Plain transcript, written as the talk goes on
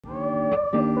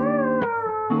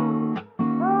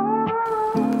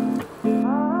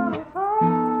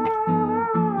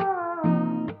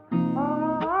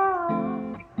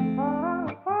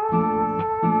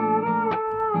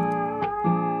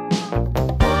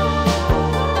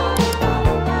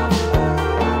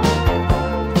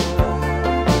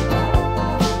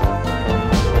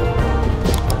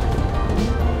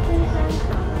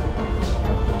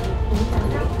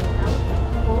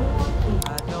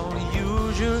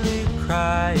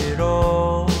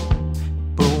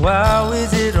Why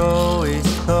is it always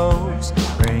close?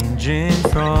 Ranging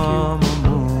from a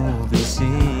movie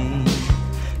scene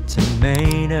to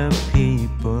made up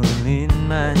people in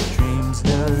my dreams.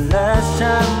 The last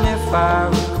time, if I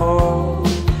recall,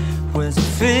 was a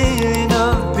feeling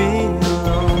of being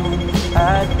alone.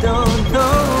 I don't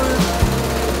know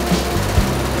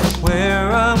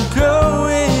where I'm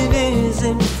going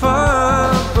isn't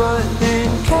far, but in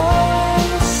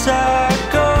case I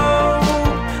go,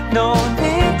 no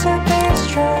need to be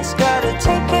stressed. Gotta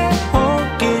take it home,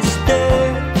 it's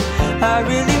there. I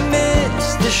really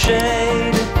miss the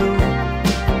shade of blue.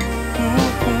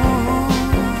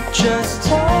 Just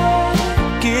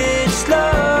take it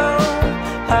slow.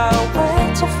 I'll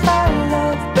wait to find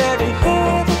love. Better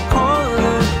hear the call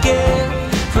again.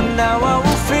 For now I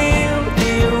will feel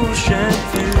the ocean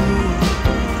view,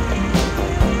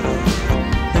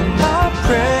 and I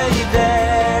pray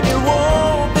that it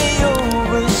won't be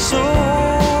over soon.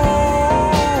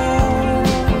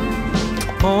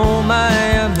 Oh my,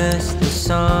 I miss the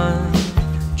sun.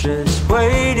 Just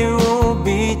wait, it won't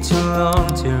be too long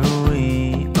till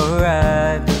we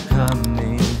arrive the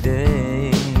coming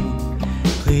day.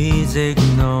 Please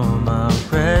ignore my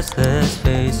restless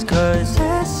face, 'cause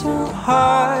it's so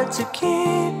hard to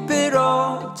keep it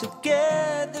all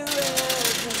together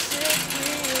ever since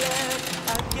we left.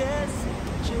 I guess it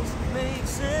just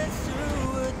makes sense to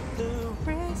what the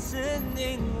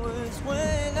reasoning was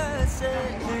when I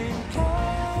said, in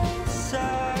case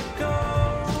I go,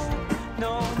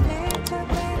 no need to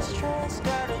be stressed.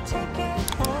 Gotta take it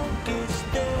home, it's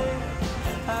there.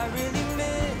 I really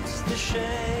miss the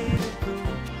shade of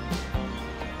blue.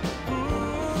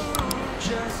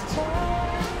 Just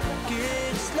take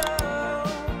it slow.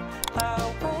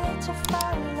 I'll wait to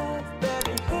find love.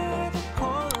 Better hear the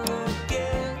call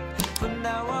again. For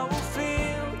now I will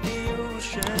feel the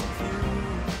ocean view,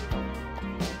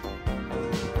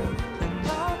 and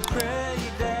I pray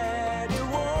that it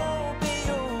won't be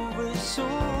over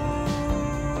soon.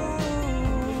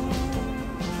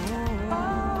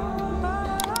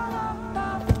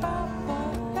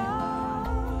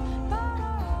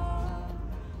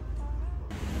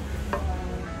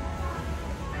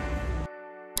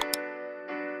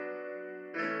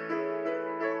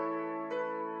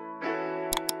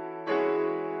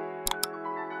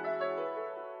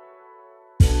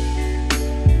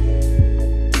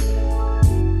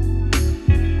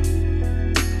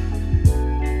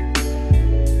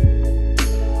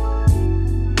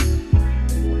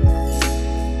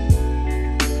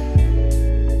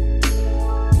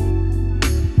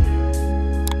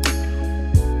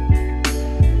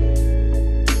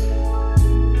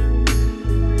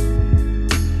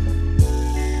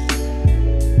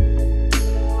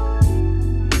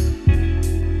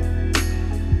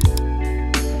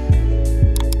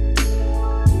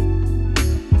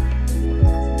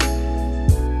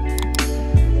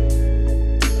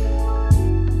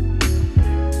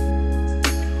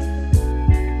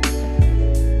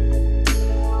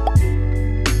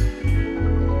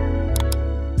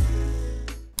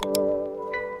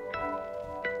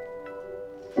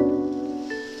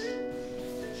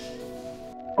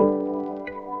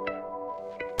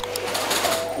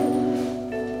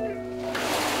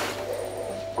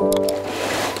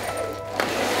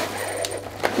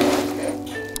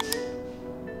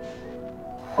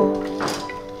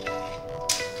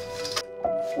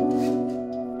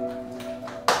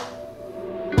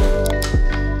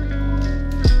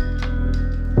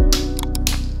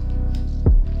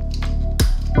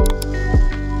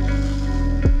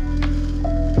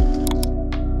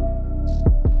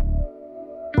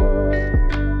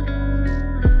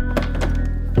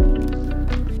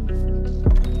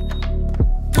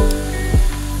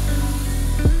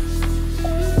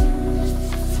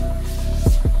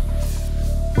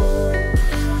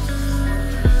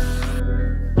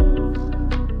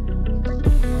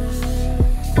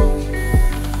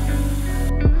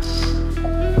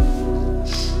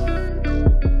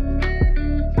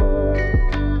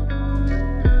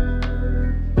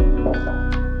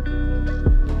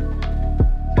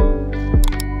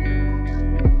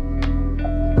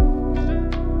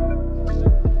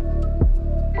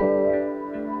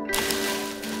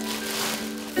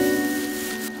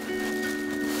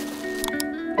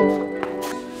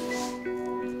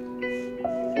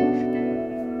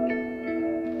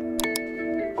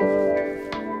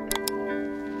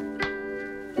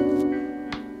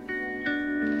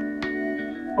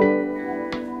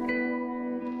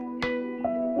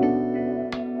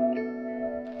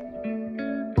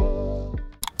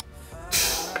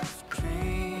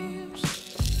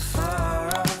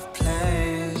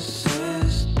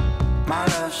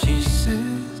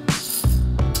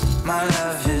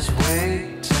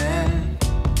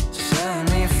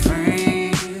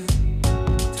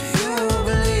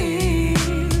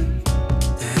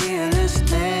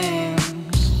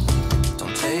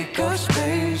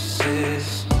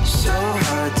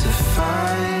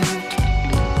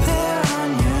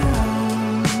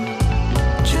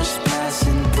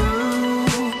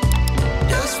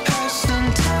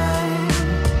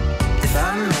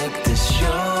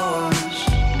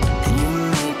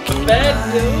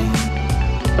 mine.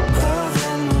 Well,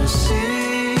 then we'll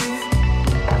see.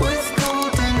 With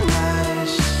golden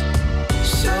eyes,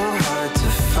 so hard to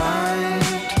find.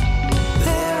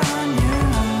 There on your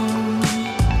own,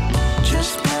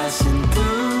 just passing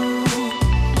through,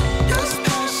 just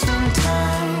passing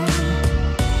time.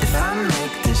 If I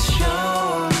make this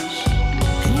yours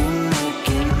and you make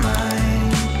it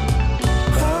mine,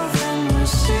 well, then we'll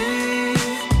see.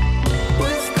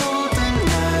 With golden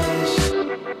eyes.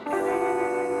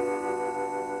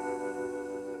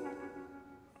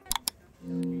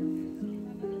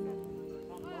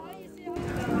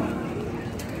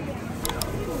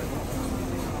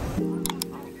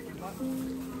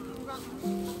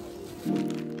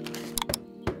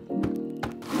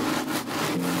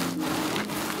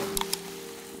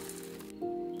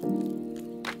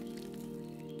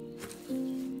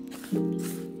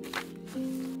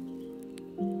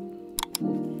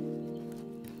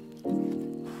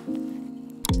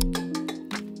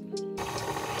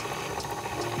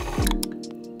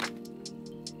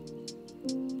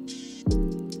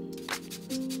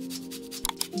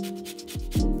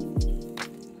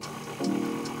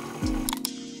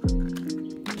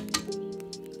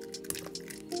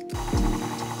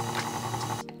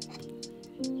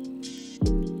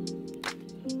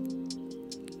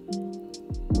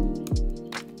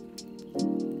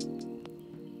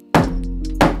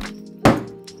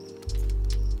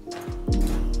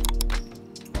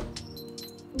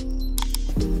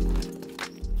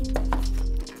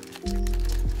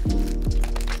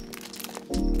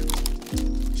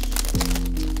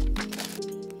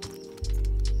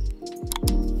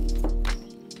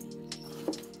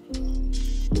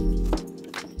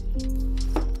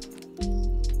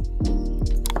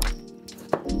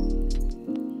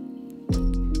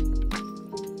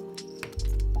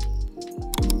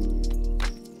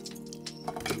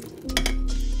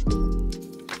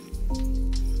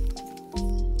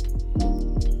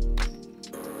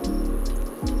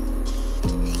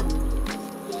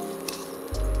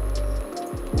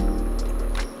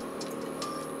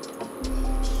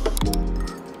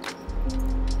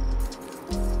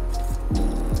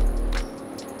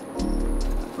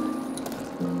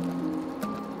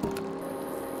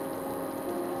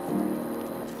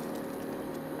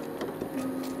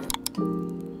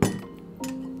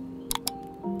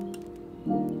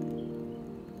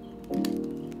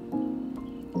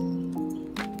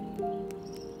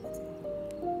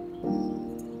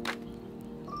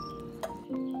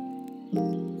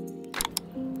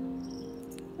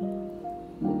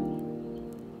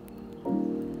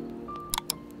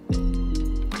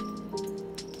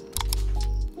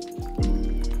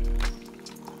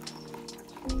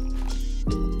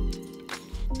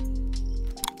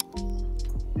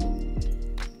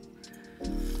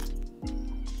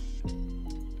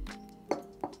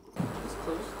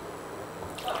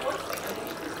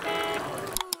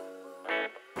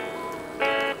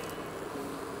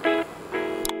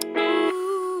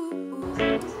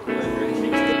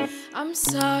 I'm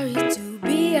sorry to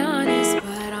be honest,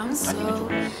 but I'm so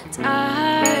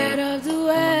tired of the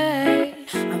way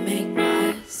I make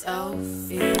myself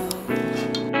feel.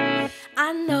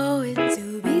 I know it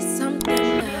to be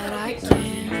something that I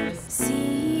can't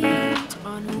seem to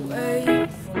run away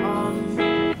from.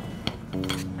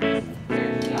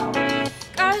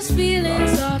 'Cause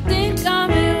feelings often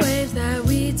come in waves that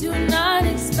we do not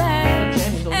expect,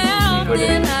 and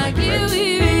often I get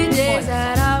weary days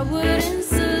that I wouldn't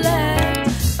select.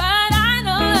 But I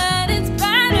know that it's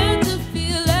better to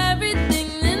feel everything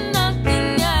than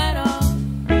nothing at all.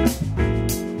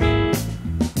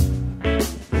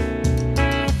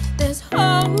 There's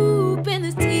hope in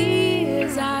the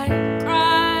tears I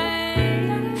cry.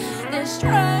 There's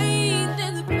strength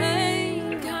in the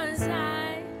pain, 'cause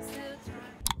I still try.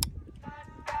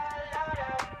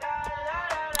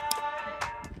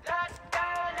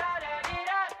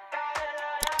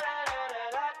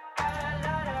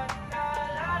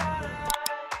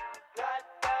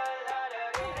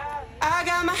 I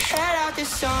got my head out the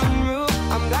sunroof,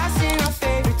 I'm blasting our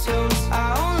favorite tunes. I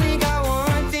only got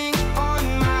one thing on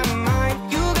my mind.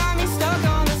 You got me stuck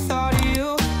on the thought of you.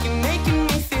 You're making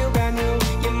me feel brand new.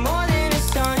 You're more than a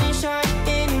sunshine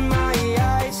in my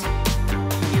eyes.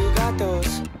 You got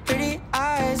those pretty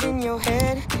eyes in your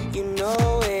head, you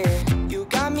know it. You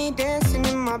got me dancing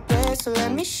in my bed, so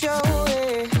let me show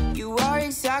it. You are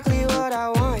exactly what I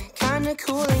want, kinda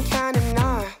cool and kinda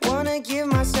not. Wanna give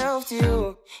myself to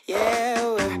you, yeah.